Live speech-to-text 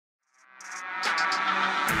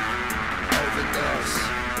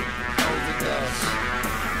Overdose,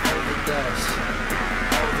 all fun and games till I hit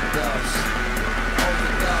the floor, comatose.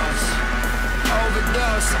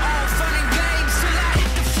 Overdose, all fun and games till I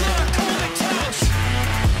hit the floor, comatose.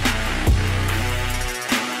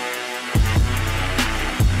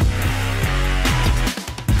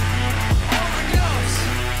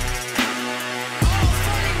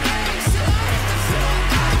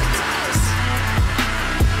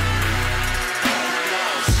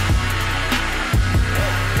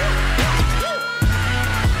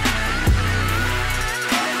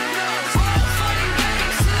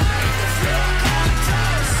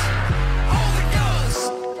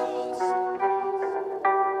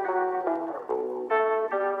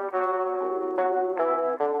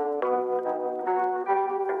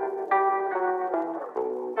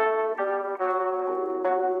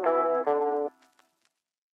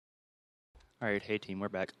 Alright, hey team, we're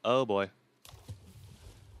back. Oh boy.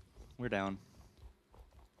 We're down.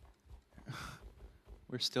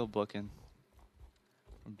 We're still booking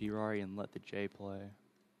from D-Rari and let the J play.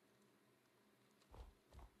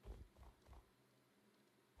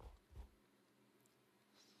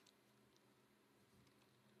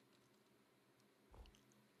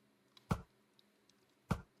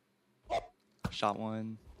 Shot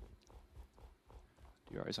one.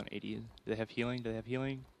 D-Rari's on 80. Do they have healing? Do they have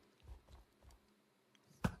healing?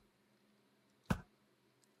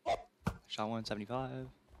 Shot 175. That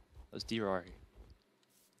was D-Rari.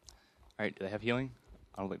 Alright, do they have healing?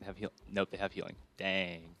 I don't think they have healing. Nope, they have healing.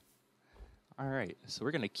 Dang. Alright, so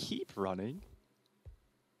we're going to keep running.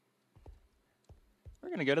 We're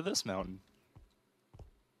going to go to this mountain.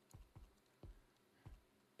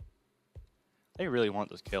 They really want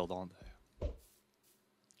this kill, don't they?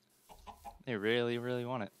 They really, really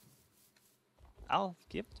want it. I'll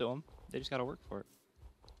give it to them. They just got to work for it.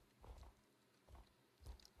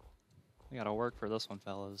 We gotta work for this one,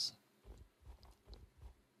 fellas.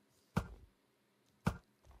 I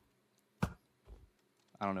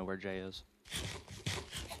don't know where Jay is.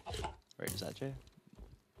 Wait, is that Jay?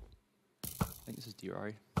 I think this is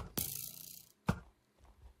D-Rari.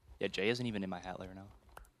 Yeah, Jay isn't even in my hat layer now.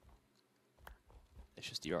 It's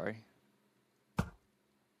just D-Rari.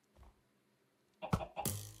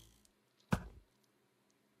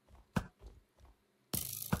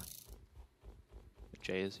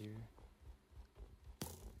 Jay is here.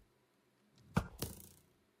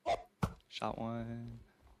 Shot one.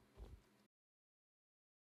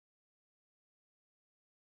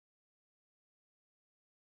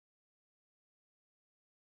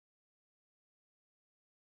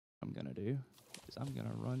 What I'm gonna do is I'm gonna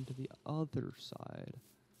run to the other side.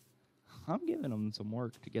 I'm giving them some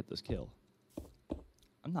work to get this kill.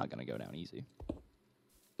 I'm not gonna go down easy.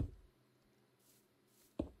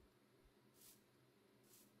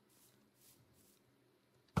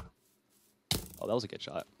 Oh, that was a good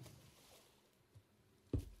shot.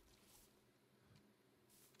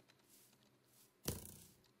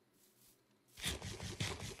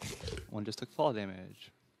 One just took fall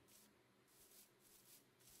damage.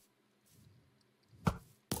 You're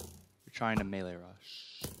trying to melee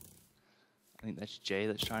rush. I think that's Jay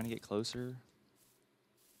that's trying to get closer.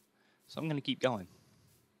 So I'm going to keep going.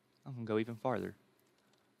 I'm going to go even farther.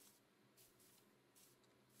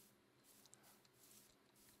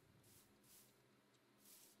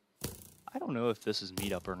 I don't know if this is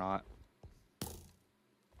meetup or not.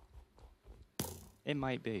 It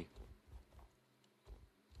might be.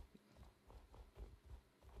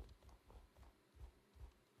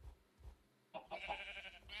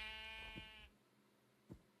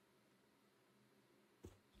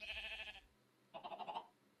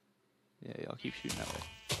 Yeah, I'll keep shooting that way.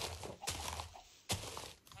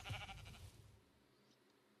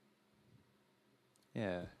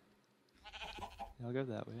 Yeah. I'll go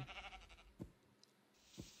that way.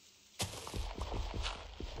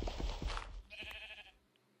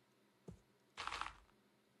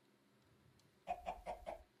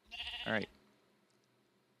 Alright.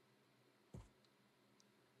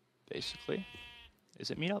 Basically, is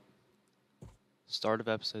it meetup? Start of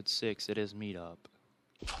episode 6, it is meetup.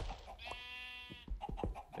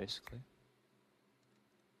 Basically.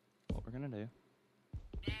 What we're gonna do.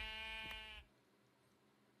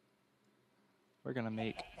 We're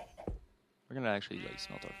gonna actually like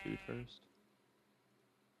smelt our food first.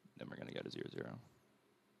 Then we're gonna go to 0-0.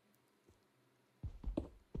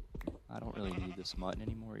 I don't really need this mutton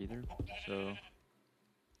anymore either, so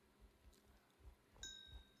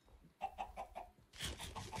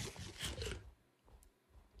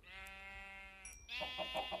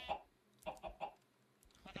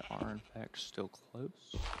they are in fact still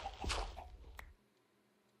close.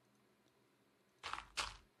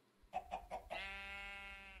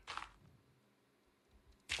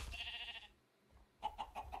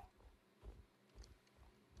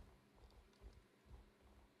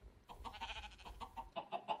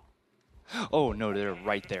 Oh no, they're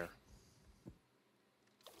right there.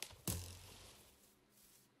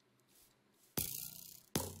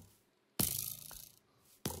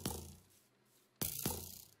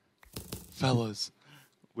 Fellas,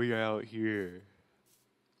 we are out here.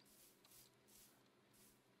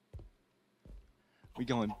 We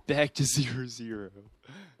going back to 0-0.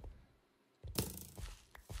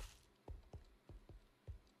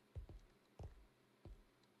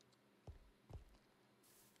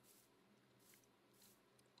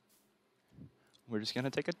 We're just gonna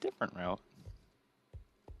take a different route.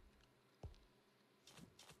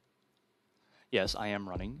 Yes, I am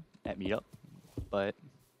running at meetup, but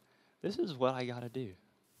this is what I gotta do.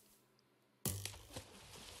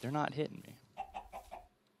 They're not hitting me.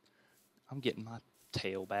 I'm getting my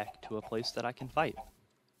tail back to a place that I can fight.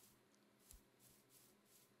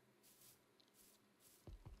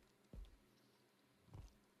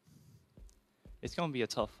 It's gonna be a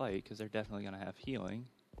tough fight because they're definitely gonna have healing.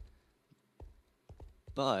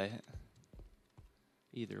 But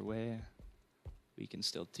either way, we can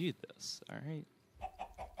still do this, alright?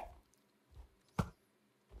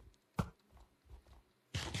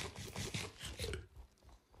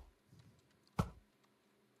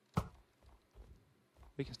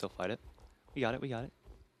 We can still fight it. We got it, we got it.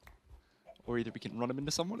 Or either we can run them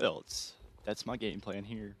into someone else. That's my game plan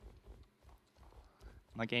here.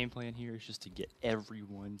 My game plan here is just to get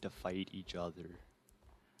everyone to fight each other.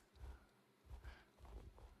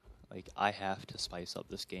 Like, I have to spice up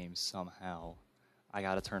this game somehow. I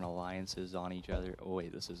gotta turn alliances on each other. Oh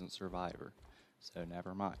wait, this isn't Survivor, so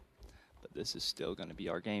never mind. But this is still gonna be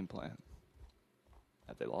our game plan.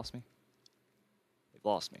 Have they lost me? They've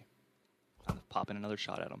lost me. I'm popping another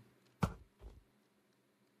shot at them. That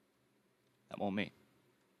won't me.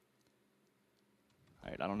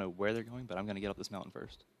 Alright, I don't know where they're going, but I'm gonna get up this mountain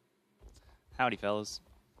first. Howdy, fellas.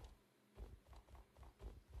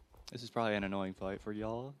 This is probably an annoying fight for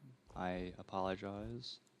y'all. I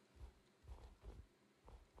apologize.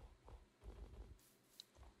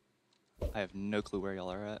 I have no clue where y'all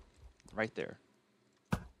are at. Right there.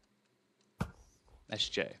 That's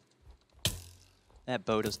Jay. That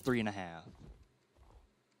bow does 3.5.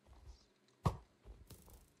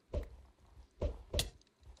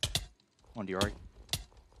 On Diori.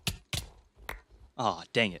 Ah,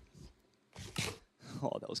 dang it.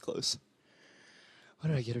 Oh, that was close. What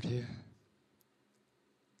did I get her to?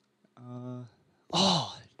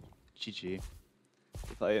 Oh! GG.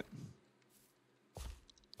 Good fight.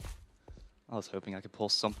 I was hoping I could pull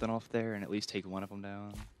something off there and at least take one of them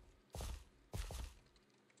down.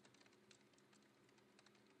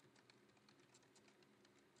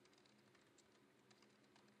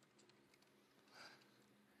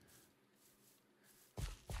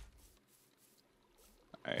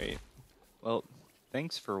 Alright. Well,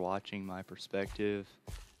 thanks for watching my perspective.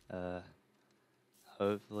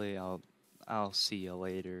 Hopefully I'll see you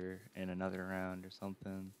later in another round or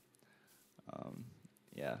something.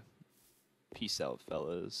 Yeah. Peace out,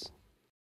 fellas.